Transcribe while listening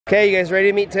Okay, you guys ready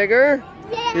to meet Tigger?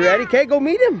 Yeah. You ready? Okay, go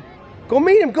meet him. Go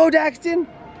meet him. Go, Daxton.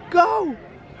 Go.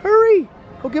 Hurry.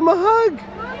 Go give him a hug.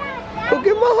 Go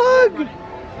give him a hug.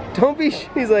 Don't be shy.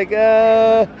 He's like,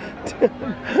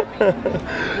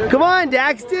 Come on,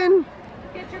 Daxton.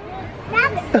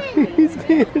 He's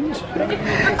being shy.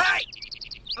 Hey!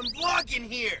 I'm vlogging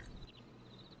here.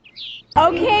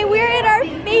 Okay, we're at our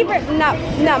favorite,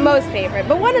 not most favorite,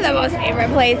 but one of the most favorite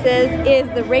places is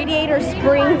the Radiator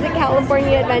Springs at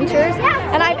California Adventures.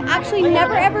 And I've actually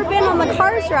never ever been on the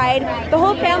Cars ride. The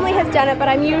whole family has done it, but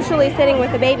I'm usually sitting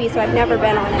with a baby, so I've never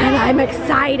been on it. And I'm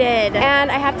excited. And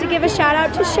I have to give a shout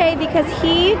out to Shay because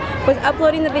he was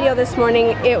uploading the video this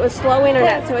morning. It was slow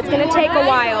internet, so it's gonna take a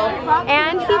while.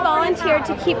 And he volunteered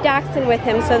to keep Daxton with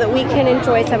him so that we can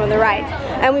enjoy some of the rides.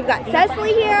 And we've got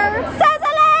Cecily here. Cecily!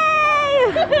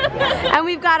 And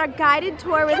we've got a guided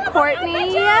tour with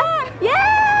Courtney.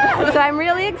 Yeah! So I'm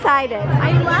really excited.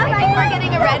 I think we're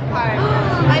getting a red car.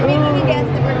 I'm making a guess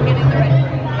that we're getting the red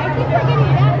car. I think we're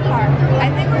getting that car. I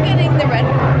think we're getting the red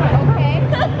car. Okay.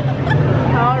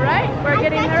 All right, we're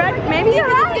getting the red car. Maybe you're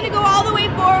right. It's gonna go all the way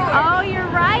forward. Oh, you're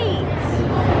right.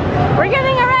 We're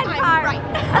getting a red car. Right.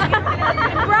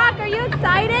 Brock, are you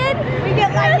excited? We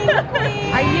get Lightning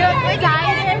McQueen. Are you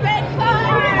excited?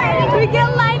 We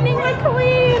get Lightning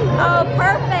McQueen. Oh,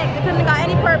 perfect. It couldn't have got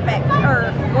any perfect.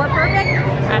 Or more perfect?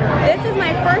 I don't know. This is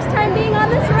my first time being on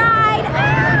this ride.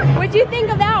 What'd you think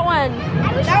of that one?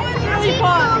 That was really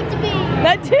fun.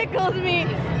 That tickled me.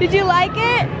 Did you like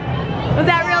it? Was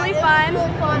that really fun?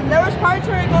 Really fun. There was parts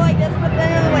where it go like this, but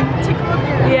then it like tickled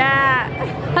your. Yeah,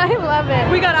 I love it.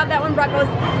 We got out that one, Brock goes,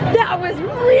 that was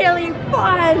really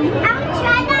fun. I'll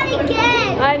try that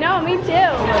again. I know, me too.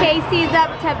 Casey's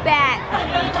up to bat.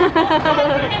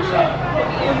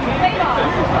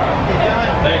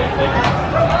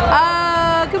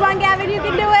 Oh, come on, Gavin, you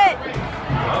can do it.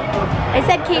 I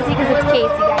said Casey because it's Casey,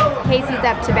 guys. Casey's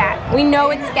up to bat. We know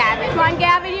it's Gavin. Come on,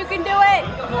 Gavin, you can do it.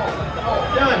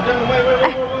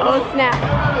 Oh, snap.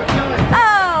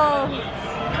 Oh.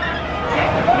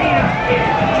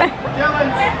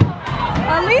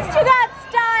 At least you got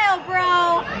style,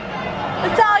 bro.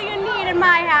 That's all you need in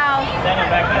my house.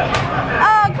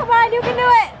 Oh, come on, you can do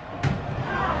it.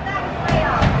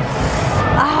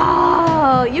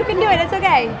 Oh, you can do it. It's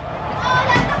okay.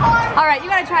 All right, you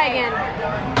gotta try again.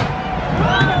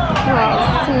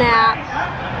 Oh, snap.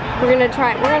 We're gonna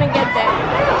try it. We're gonna get there.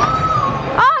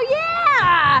 Oh,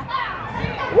 yeah!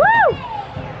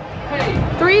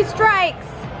 Woo! 3 strikes.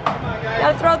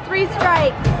 Gotta throw 3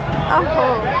 strikes.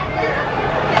 Oh.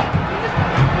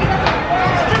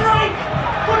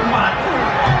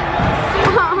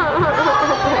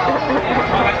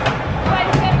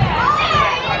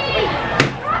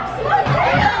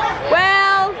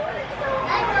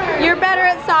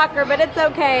 Soccer, but it's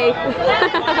okay.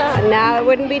 Now it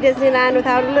wouldn't be Disneyland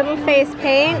without a little face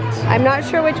paint. I'm not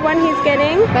sure which one he's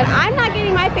getting, but I'm not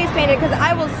getting my face painted because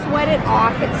I will sweat it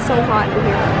off. It's so hot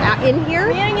in here.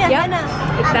 In here? Yep.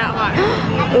 It's that hot.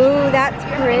 Ooh, that's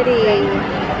pretty.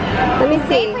 Let me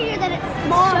see.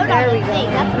 There we go.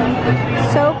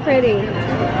 So pretty.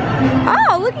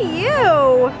 Oh, look at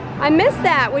you. I missed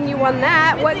that when you won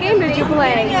that. What game did you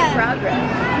play?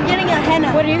 I'm getting a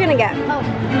henna. What are you gonna get?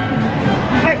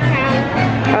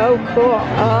 Oh, cool.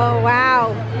 Oh,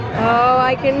 wow. Oh,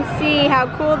 I can see how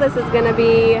cool this is gonna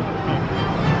be.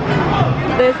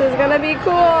 This is gonna be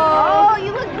cool. Oh,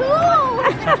 you look cool.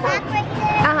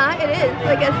 It is.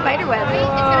 Like a spider web.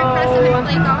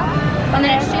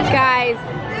 Guys,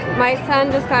 my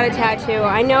son just got a tattoo.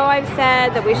 I know I've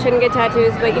said that we shouldn't get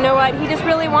tattoos, but you know what? He just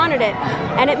really wanted it.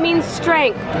 And it means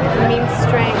strength. It means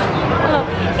strength.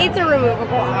 It's a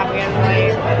removable,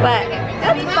 obviously, but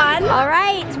that's fun. All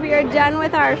right, we are done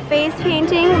with our face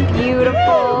painting.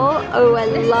 Beautiful. Oh, I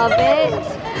love it.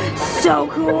 So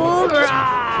cool.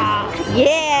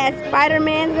 Yeah,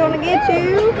 Spider-Man's gonna get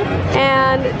you.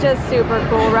 And just super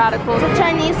cool, radical. It's a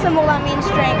Chinese symbol that means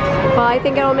strength. Well, I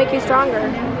think it'll make you stronger.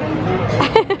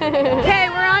 Okay,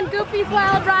 we're on Goofy's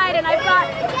Wild Ride, and I've got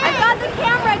the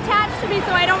camera attached to me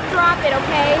so I don't drop it,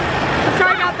 okay?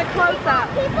 Sorry about the close-up.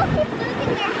 People keep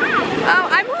losing their hats. Oh,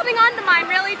 I'm holding on to mine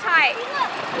really tight.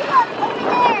 Look,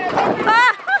 over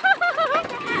there.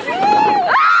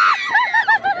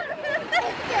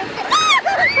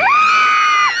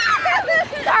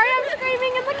 Sorry, I'm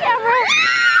screaming in the camera.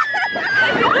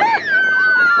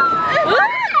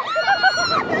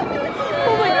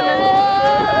 Oh my goodness.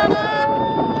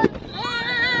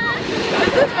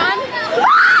 Is this fun?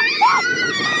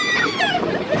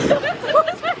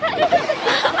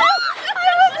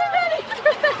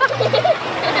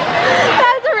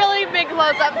 That's a really big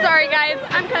close-up. Sorry guys,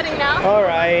 I'm cutting now. All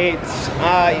right.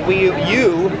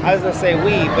 you, I was gonna say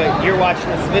we, but you're watching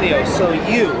this video, so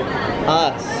you,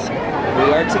 us,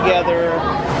 we are together,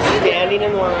 standing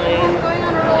in line,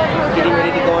 getting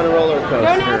ready to go on a roller coaster.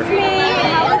 Don't ask me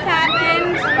how this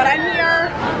happened, but I'm here.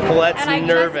 Colette's and I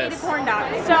nervous. just ate a corn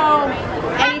dog, so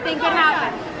anything can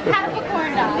happen. Half a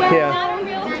corn dog. Yeah. Not a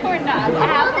real corn dog.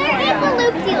 There is a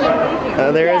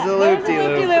loop-de-loop. There is a There's a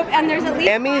loop-de-loop. loop-de-loop, and there's at least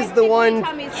Emmy's 5 the tickly one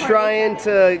tummies for trying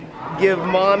to give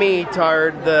Mommy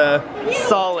Tard the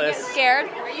solace. Scared?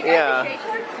 Yeah.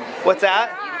 What's that?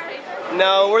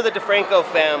 No, we're the DeFranco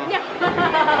fam.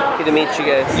 Good to meet you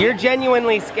guys. You're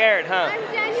genuinely scared, huh? I'm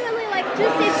genuinely like,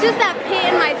 it's just that pit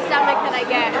in my stomach that I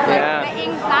get. It's like the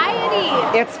anxiety.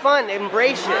 It's fun.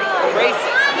 Embrace it. Embrace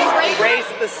it. Embrace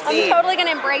the speed. I'm totally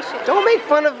gonna embrace it. Don't make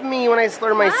fun of me when I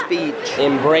slur my speech.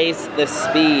 Embrace the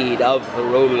speed of the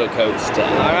roller coaster.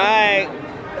 All right.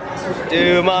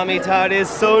 Dude, Mommy Todd is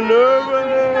so nervous.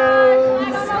 I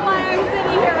don't know why I'm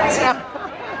sitting here right now.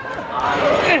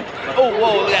 Oh,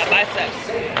 whoa, look at that bicep.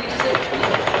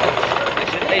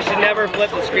 They should never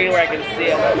flip the screen where I can see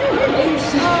it.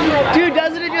 Dude,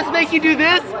 doesn't it just make you do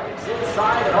this?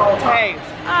 Hey,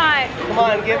 come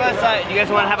on, give us a, do you guys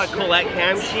want to have a Colette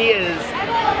cam? She is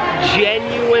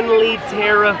genuinely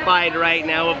terrified right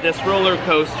now of this roller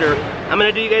coaster. I'm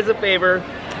gonna do you guys a favor.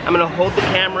 I'm gonna hold the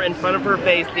camera in front of her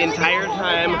face the entire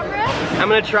time. I'm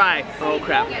gonna try. Oh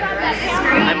crap.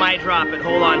 I might drop it.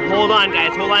 Hold on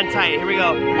guys, hold on tight. Here we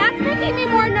go. That's making me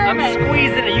more I'm nervous.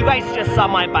 squeezing it. You guys just saw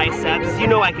my biceps. You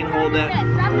know I can hold it.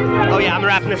 Oh yeah, I'm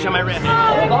wrapping this on my wrist.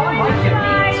 I'm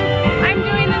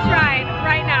doing this ride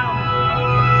right now.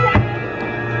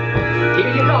 Here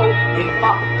you go in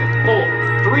 5,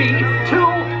 4, 3, 2,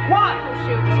 1.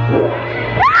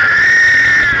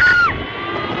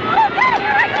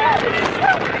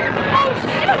 Oh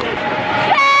shoot.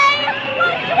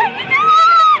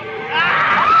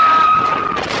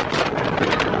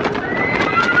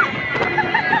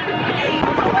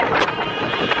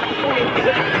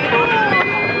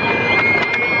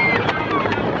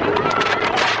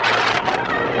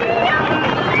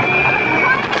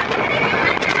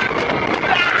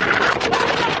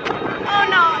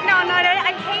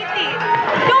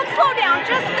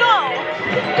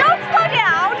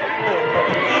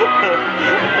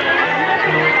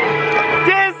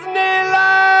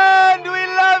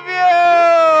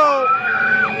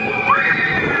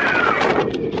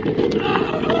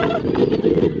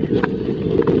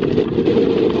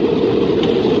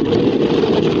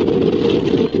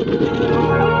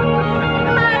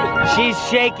 She's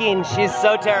shaking. She's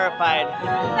so terrified.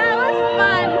 That was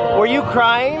fun. Were you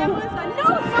crying? That was fun. No,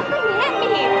 something hit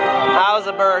me. I was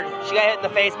a bird. She got hit in the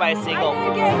face by a seagull. I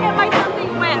did get hit by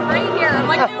something wet right here. I'm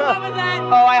like, dude, what was that?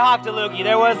 Oh, I hopped a loogie.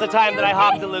 There was the time that I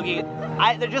hopped a loogie.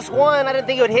 There's just one. I didn't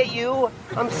think it would hit you.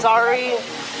 I'm sorry.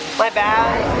 My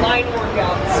bad. Line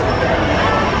workouts.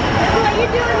 What you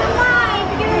doing in line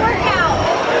to get a workout?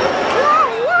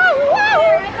 Whoa, whoa,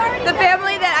 whoa. The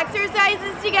family that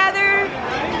exercises together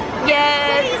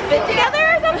gets fit together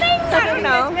or something? I don't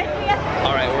know.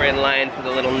 All right, we're in line for the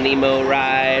little Nemo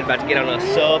ride. About to get on a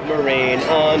submarine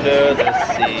under the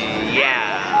sea.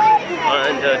 Yeah,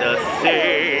 under the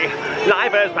sea.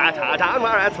 Life is better down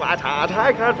where it's wetter.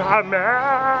 Take it from me.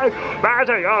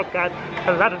 Better you get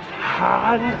a little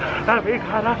hand. And we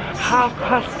gotta have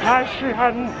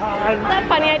crustacean fun. Is that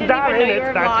funny? I didn't even know you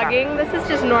were vlogging. This is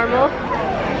just normal.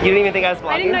 You didn't even think I was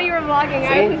vlogging? I didn't know you were vlogging. I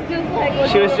was just like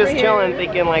looking She was just over chilling, here.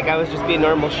 thinking like I was just being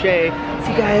normal Shay.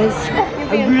 See guys,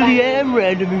 I really am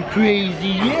random and crazy,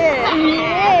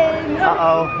 yeah!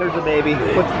 Uh-oh, there's a baby.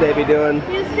 What's the baby doing?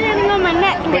 He's standing on my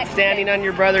neck. Quit standing on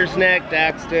your brother's neck,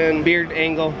 Daxton. Beard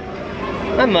angle.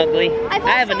 I'm ugly. I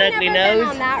have an ugly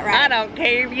nose. I don't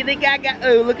care if you think I got,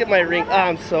 oh, look at my ring. Oh,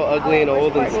 I'm so ugly and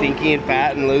old and stinky and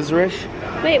fat and loserish.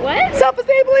 Wait, what?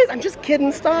 Self-esteem, please. I'm just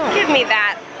kidding, stop. Give me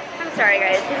that. I'm sorry,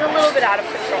 guys. He's a little bit out of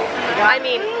control. I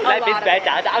mean, Life is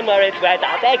better, I'm worried better,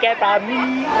 take it from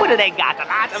me. What do they got, a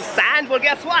lot of sand? Well,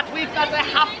 guess what? We've got a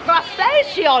half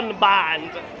crustacean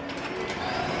band.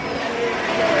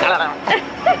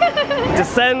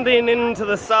 Descending into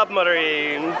the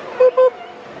submarine. Boop, boop,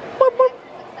 boop, boop,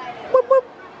 boop, boop.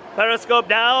 Periscope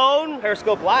down.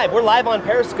 Periscope live. We're live on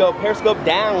Periscope. Periscope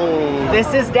down.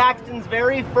 This is Daxton's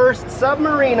very first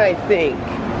submarine, I think.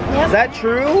 Yep. Is that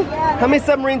true? Yeah. How many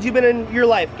submarines you been in your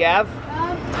life, Gav?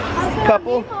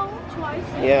 Couple? Twice.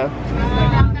 Yeah.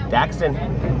 Daxton.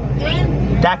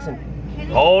 Daxton.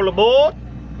 All aboard.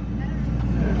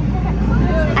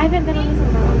 I haven't been on this in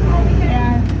a long time.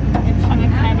 Yeah. It's fun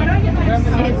exciting. It's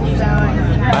so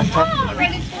exciting.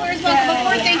 Credit Scores, welcome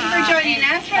aboard. Thank you for joining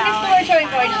us. just for this floor showing,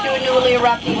 going to do a newly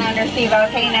erupting undersea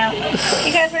volcano.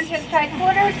 You guys want to just try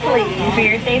quarters, please. For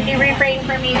your safety, refrain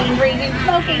from eating, drinking,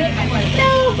 smoking.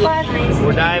 No flashes.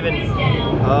 We're diving.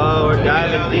 Oh, we're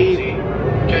diving deep.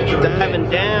 We're diving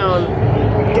down.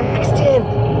 Daxton,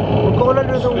 we're going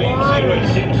under the water.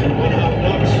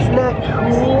 Isn't that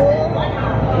cool?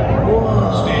 Whoa.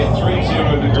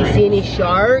 Do you see any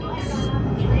sharks?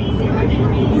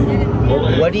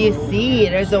 What do you see?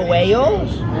 There's a whale?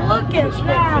 Look at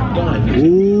that.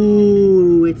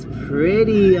 Ooh, it's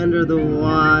pretty under the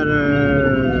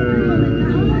water.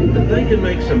 But they can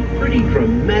make some pretty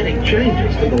dramatic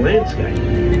changes to the landscape.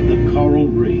 The coral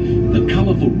reef, the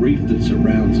colourful reef that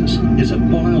surrounds us, is a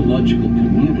biological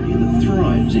community that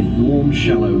thrives in warm,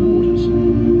 shallow waters.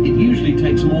 It usually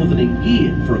takes more than a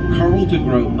year for a coral to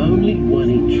grow only 1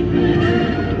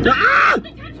 inch. Ah!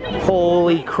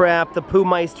 Holy crap, the Pooh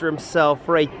Meister himself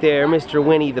right there, Mr.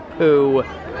 Winnie the Pooh.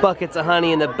 Buckets of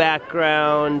honey in the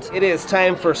background. It is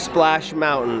time for Splash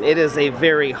Mountain. It is a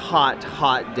very hot,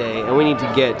 hot day, and we need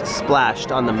to get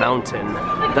splashed on the mountain.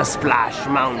 The Splash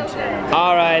Mountain.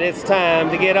 All right, it's time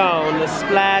to get on the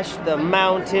Splash the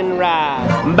Mountain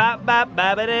ride. Ba ba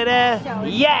ba ba da da.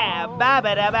 Yeah, ba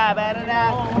ba da ba ba da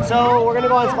da. So we're gonna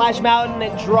go on Splash Mountain.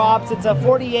 It drops. It's a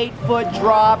 48-foot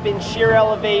drop in sheer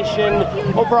elevation.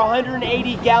 Over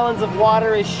 180 gallons of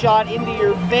water is shot into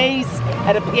your face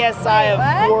at a PSI of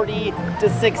 40 to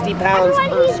 60 pounds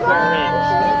per square inch.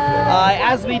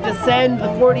 As we descend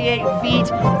the 48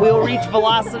 feet, we will reach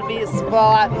velocity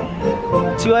spot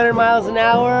 200 miles an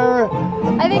hour.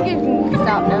 I think you can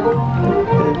stop now.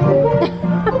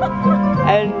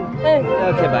 And,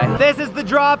 okay, bye. This is the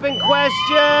drop in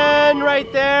question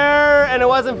right there, and it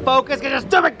wasn't focused because a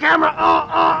stupid camera.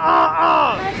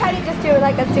 I'm gonna try to just do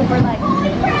like a super like.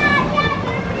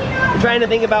 I'm trying to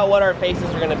think about what our faces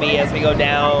are gonna be as we go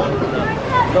down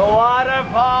the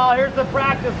waterfall. Here's the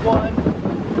practice one.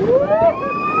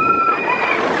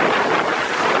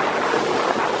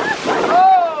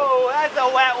 Oh, that's a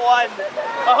wet one.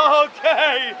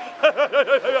 Okay.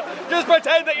 Just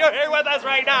pretend that you're here with us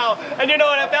right now and you know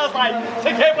what it feels like to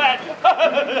get wet.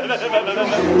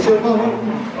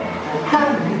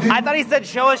 I thought he said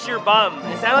show us your bum.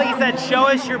 It sounded like he said show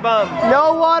us your bum.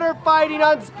 No water fighting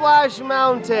on Splash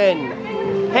Mountain.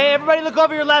 Hey, everybody look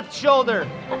over your left shoulder.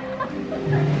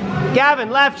 Gavin,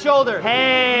 left shoulder.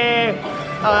 Hey.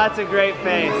 Oh, that's a great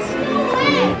face.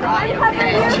 I'm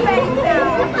covering your face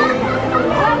now.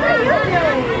 What are you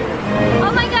doing?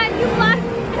 Oh my God, you lost.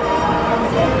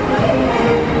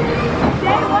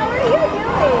 Jay, what were you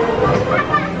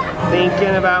doing?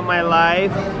 Thinking about my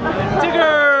life.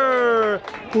 Tigger!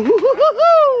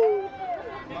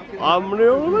 I'm the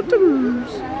only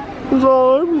Tiggers. 'Cause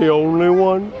I'm the only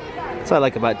one. That's what I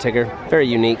like about Tigger. Very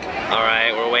unique. All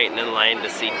right, we're waiting in line to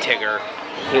see Tigger.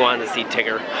 He wanted to see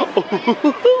Tigger.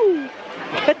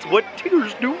 That's what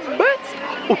Tiggers do best.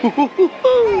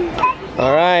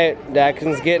 All right,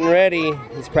 Daxton's getting ready.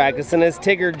 He's practicing his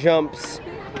Tigger jumps.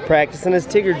 Practicing his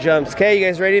Tigger jumps. Okay, you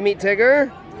guys ready to meet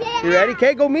Tigger? Yeah. You ready?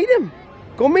 Okay, go meet him.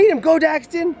 Go meet him. Go,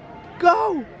 Daxton.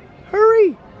 Go.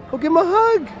 Hurry. Go give him a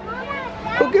hug.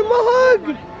 Go give him a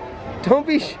hug. Don't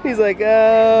be shy. He's like,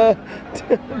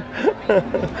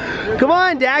 Come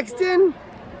on, Daxton.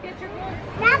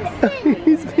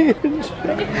 He's being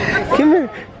shy. Come here.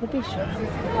 Don't be shy.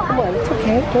 Come on, it's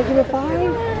okay. Don't give him a 5.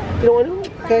 You don't want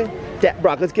to? Okay.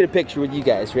 Brock, let's get a picture with you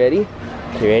guys. Ready?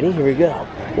 You ready? Here we go.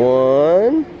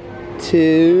 1,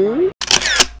 2.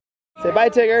 Say bye,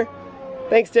 Tigger.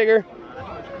 Thanks, Tigger.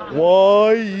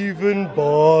 Why even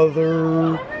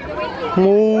bother?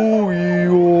 Oh,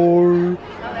 Eeyore.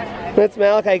 That's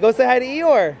Malachi. Go say hi to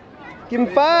Eeyore. Give him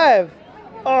 5.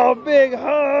 Oh, big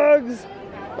hugs.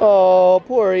 Oh,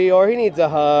 poor Eeyore. He needs a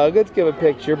hug. Let's give a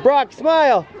picture. Brock,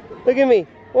 smile. Look at me.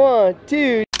 1,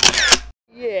 2.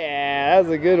 Yeah, that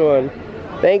was a good one.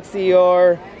 Thanks,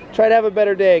 Eeyore. Try to have a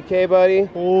better day, okay, buddy?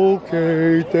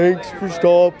 Okay, thanks for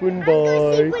stopping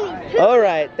by. All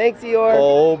right, thanks, Eeyore.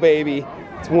 Oh, baby.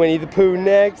 It's Winnie the Pooh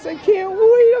next. I can't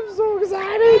wait. I'm so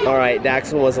excited. All right,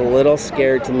 Daxton was a little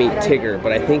scared to meet Tigger,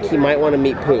 but I think he might want to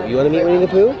meet Pooh. You want to meet Winnie the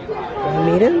Pooh? Want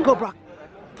to meet him? Go, Brock.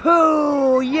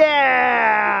 Pooh,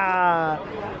 yeah!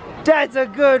 That's a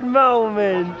good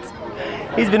moment.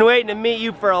 He's been waiting to meet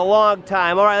you for a long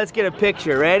time. All right, let's get a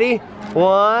picture. Ready?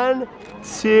 1,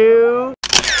 2,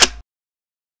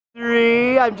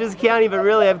 3. I'm just counting, but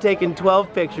really I've taken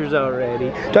 12 pictures already.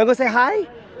 Do you want to go say hi?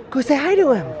 Go say hi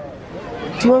to him.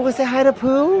 Do you want to go say hi to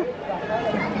Pooh?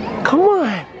 Come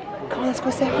on. Come Come on, let's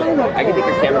go say hi. I can take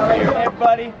your camera for you. Hey,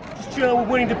 buddy. Just chilling with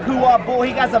Winnie the Pooh, our boy.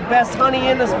 He got the best honey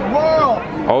in this world.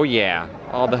 Oh yeah,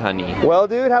 all the honey. Well,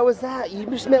 dude, how was that? You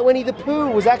just met Winnie the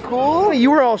Pooh. Was that cool? You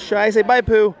were all shy. Say bye,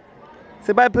 Pooh.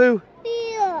 Say bye, Pooh.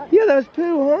 Yeah. Yeah, that was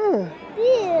Pooh, huh?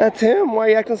 Yeah. That's him. Why are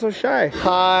you acting so shy?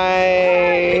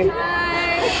 Hi.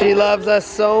 Hi. She loves us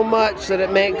so much that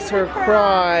it makes her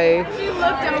cry. She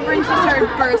looked over and she started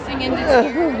bursting into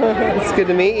tears. It's good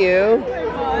to meet you.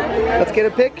 Let's get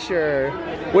a picture.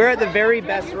 We're at the very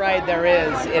best ride there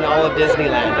is in all of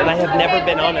Disneyland, and I have never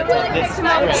been on it till this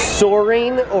trip.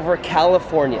 Soaring over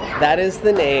California. That is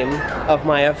the name of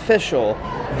my official,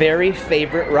 very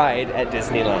favorite ride at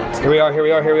Disneyland. Here we are, here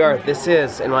we are, here we are. This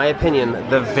is, in my opinion,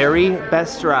 the very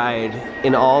best ride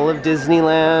in all of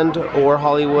Disneyland or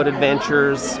Hollywood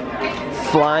Adventures.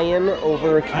 Flying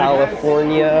over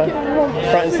California.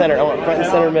 Front and center, I want front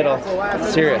and center middle.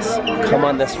 Serious, come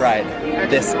on this ride.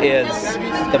 This is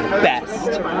the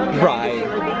best ride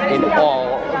in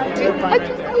all. I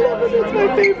love it, it's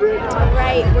my favorite.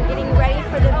 Alright, we're getting ready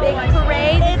for the big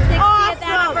parade. It's 60th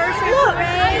anniversary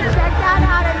parade. Check that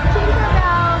out, it's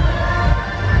Tinkerbell.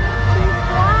 She's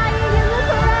flying in the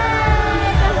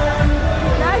parade.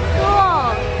 That's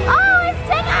cool. Oh, it's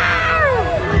Tigger!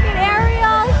 Look at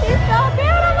Ariel, she's so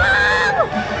beautiful!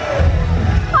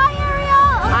 Hi,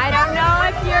 Ariel! I don't know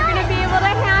if you're going to be able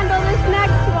to handle this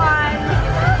next one.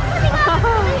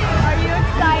 Are you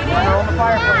excited? Yeah.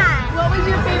 What was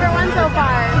your favorite one so far?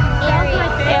 Ariel.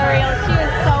 Ariel, she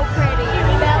is so pretty.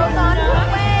 Belle's on her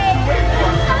way.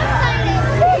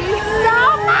 She's so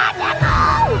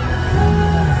magical!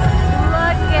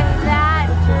 Look at that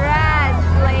dress,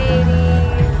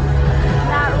 ladies.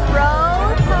 That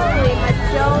rose, holy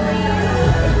majoli.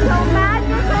 It's so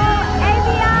magical.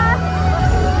 Avia.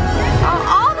 Oh,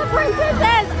 all the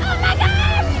princesses. Oh my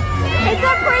gosh! It's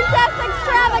a princess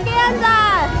extravaganza.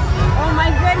 Oh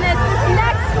my goodness, this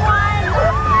next one.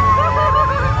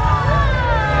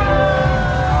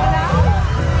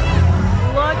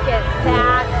 Look at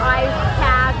that ice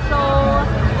castle.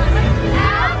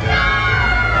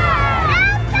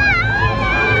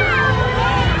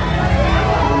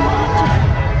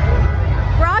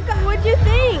 Rocco, what'd you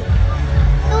think?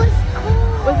 It was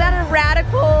cool. Was that a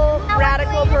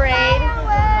radical parade?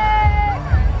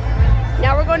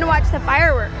 Now we're going to watch the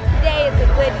fireworks. Today is a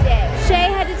good day.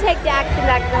 Shay had to take Daxton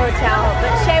back to the hotel,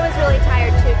 but Shay was really tired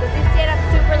too because he stayed up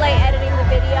super late editing the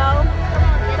video.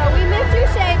 So we miss you,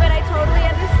 Shay, but I totally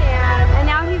understand. And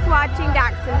now he's watching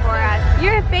Daxton for us.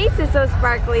 Your face is so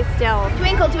sparkly still.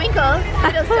 Twinkle, twinkle,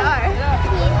 little star.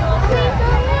 Twinkle,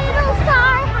 little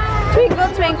star.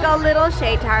 Twinkle, twinkle, little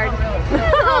Shaytard.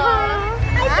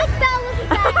 I think that was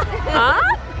Huh?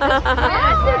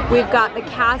 We've got the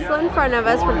castle in front of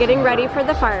us. We're getting ready for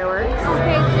the fireworks.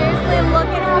 Okay, seriously, look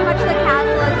at how much the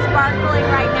castle is sparkling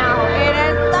right now. It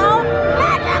is so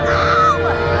magical!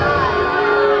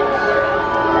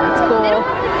 That's cool. Look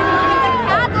at the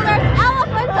castle. There's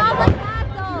elephants on the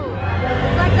castle.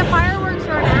 It's like the fireworks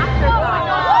are an afterthought.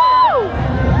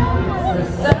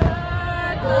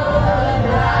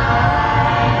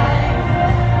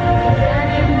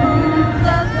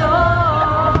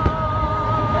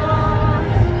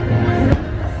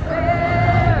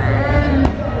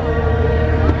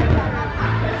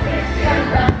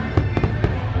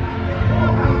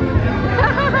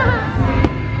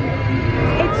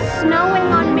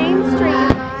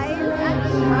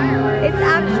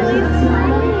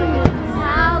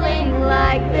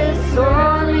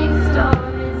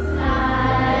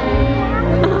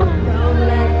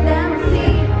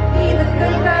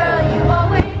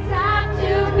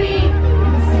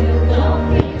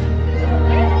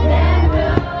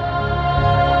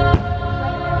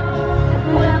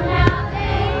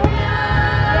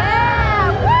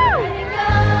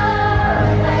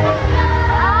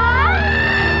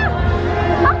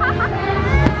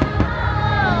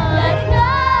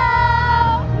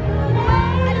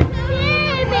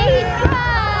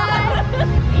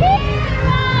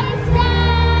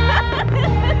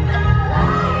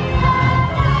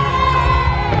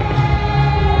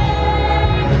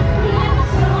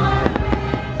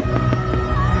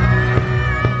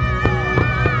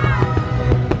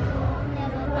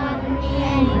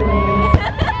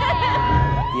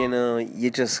 You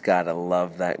just gotta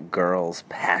love that girl's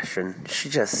passion. She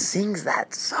just sings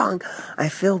that song. I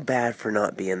feel bad for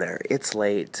not being there. It's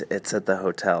late. It's at the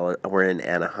hotel. We're in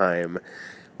Anaheim.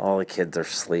 All the kids are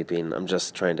sleeping. I'm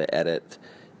just trying to edit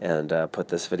and put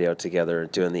this video together,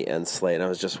 doing the end slate. I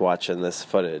was just watching this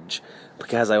footage.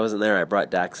 Because I wasn't there, I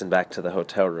brought Daxton back to the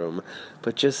hotel room.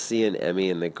 But just seeing Emmy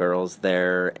and the girls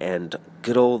there and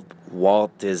good old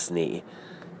Walt Disney.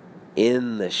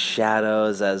 in the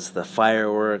shadows as the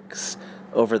fireworks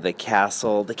over the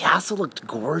castle. The castle looked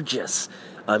gorgeous.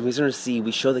 You guys are going to see,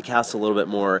 we show the castle a little bit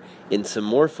more in some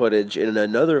more footage in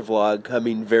another vlog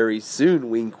coming very soon,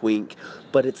 wink wink.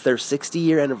 But it's their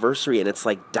 60-year anniversary, and it's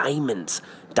like diamonds,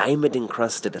 diamond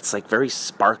encrusted. It's like very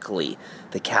sparkly,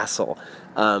 the castle.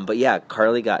 But yeah,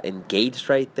 Carly got engaged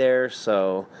right there,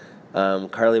 so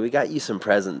Carly, we got you some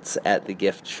presents at the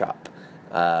gift shop.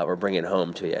 We're bringing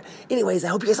home to you. Anyways, I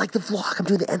hope you guys like the vlog. I'm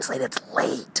doing the end slate. It's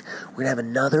late. We're going to have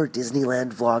another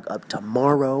Disneyland vlog up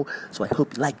tomorrow. So I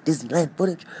hope you like Disneyland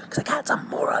footage, because I got some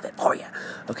more of it for you.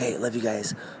 Okay, love you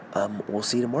guys. We'll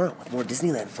see you tomorrow with more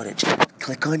Disneyland footage.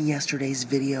 Click on yesterday's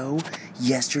video.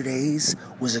 Yesterday's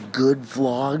was a good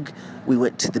vlog. We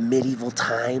went to the medieval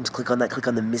times. Click on that. Click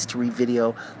on the mystery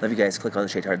video. Love you guys. Click on the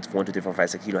SHAYTARDS 1, 2, 3, 4, 5,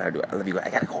 6. You know how to do it. I love you guys. I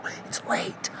gotta go. It's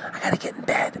late. I gotta get in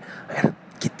bed. I gotta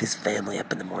get this family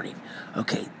up in the morning.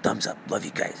 Okay, thumbs up. Love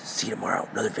you guys. See you tomorrow.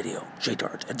 Another video.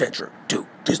 SHAYTARDS Adventure to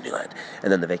Disneyland.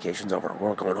 And then the vacation's over.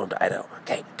 We're going home to Idaho.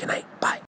 Okay, good night. Bye.